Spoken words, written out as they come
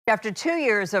After 2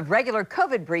 years of regular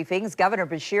COVID briefings, Governor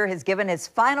Beshear has given his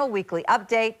final weekly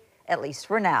update, at least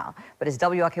for now. But as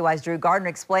WLKY's Drew Gardner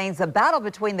explains, the battle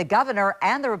between the governor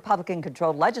and the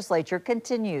Republican-controlled legislature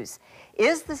continues.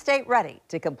 Is the state ready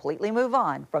to completely move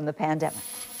on from the pandemic?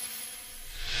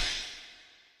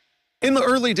 In the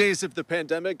early days of the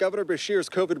pandemic, Governor Beshear's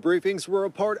COVID briefings were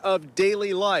a part of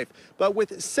daily life. But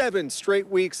with 7 straight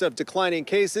weeks of declining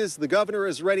cases, the governor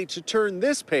is ready to turn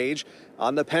this page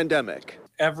on the pandemic.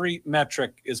 Every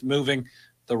metric is moving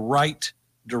the right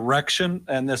direction,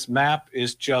 and this map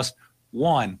is just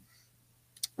one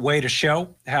way to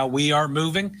show how we are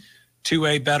moving to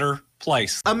a better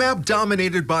place. A map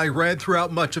dominated by red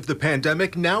throughout much of the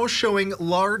pandemic, now showing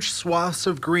large swaths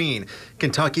of green.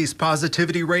 Kentucky's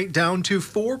positivity rate down to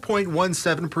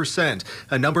 4.17%,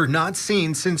 a number not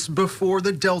seen since before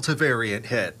the Delta variant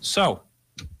hit. So,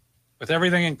 with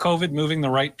everything in COVID moving the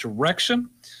right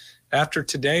direction, after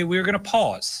today, we're going to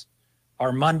pause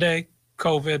our Monday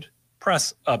COVID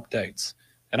press updates.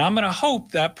 And I'm going to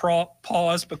hope that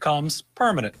pause becomes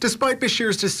permanent. Despite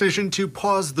Beshear's decision to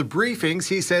pause the briefings,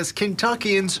 he says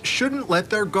Kentuckians shouldn't let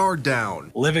their guard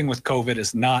down. Living with COVID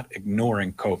is not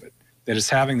ignoring COVID. It is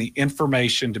having the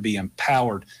information to be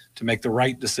empowered to make the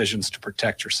right decisions to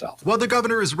protect yourself. While the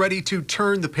governor is ready to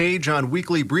turn the page on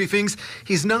weekly briefings,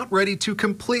 he's not ready to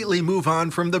completely move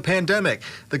on from the pandemic.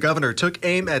 The governor took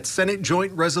aim at Senate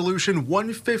Joint Resolution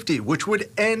 150, which would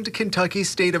end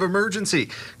Kentucky's state of emergency,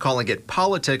 calling it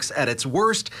politics at its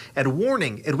worst and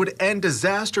warning it would end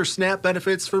disaster SNAP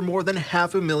benefits for more than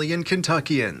 500,000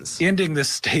 Kentuckians. Ending this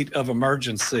state of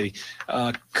emergency,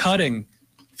 cutting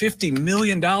 $50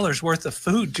 million worth of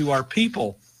food to our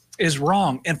people is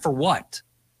wrong. And for what?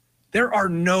 There are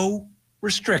no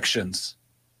restrictions.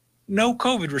 No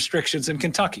COVID restrictions in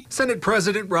Kentucky. Senate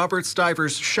President Robert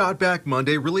Stivers shot back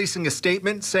Monday, releasing a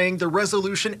statement saying the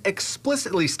resolution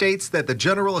explicitly states that the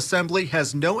General Assembly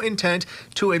has no intent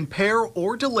to impair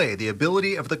or delay the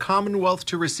ability of the Commonwealth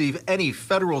to receive any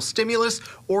federal stimulus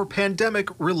or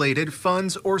pandemic-related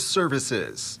funds or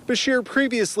services. Beshear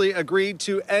previously agreed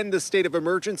to end the state of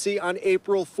emergency on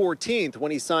April 14th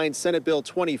when he signed Senate Bill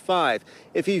 25.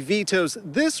 If he vetoes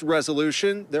this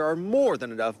resolution, there are more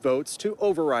than enough votes to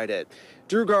override it.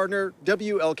 Drew Gardner,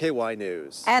 WLKY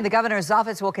News. And the governor's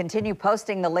office will continue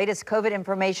posting the latest COVID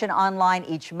information online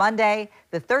each Monday.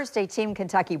 The Thursday Team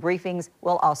Kentucky briefings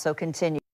will also continue.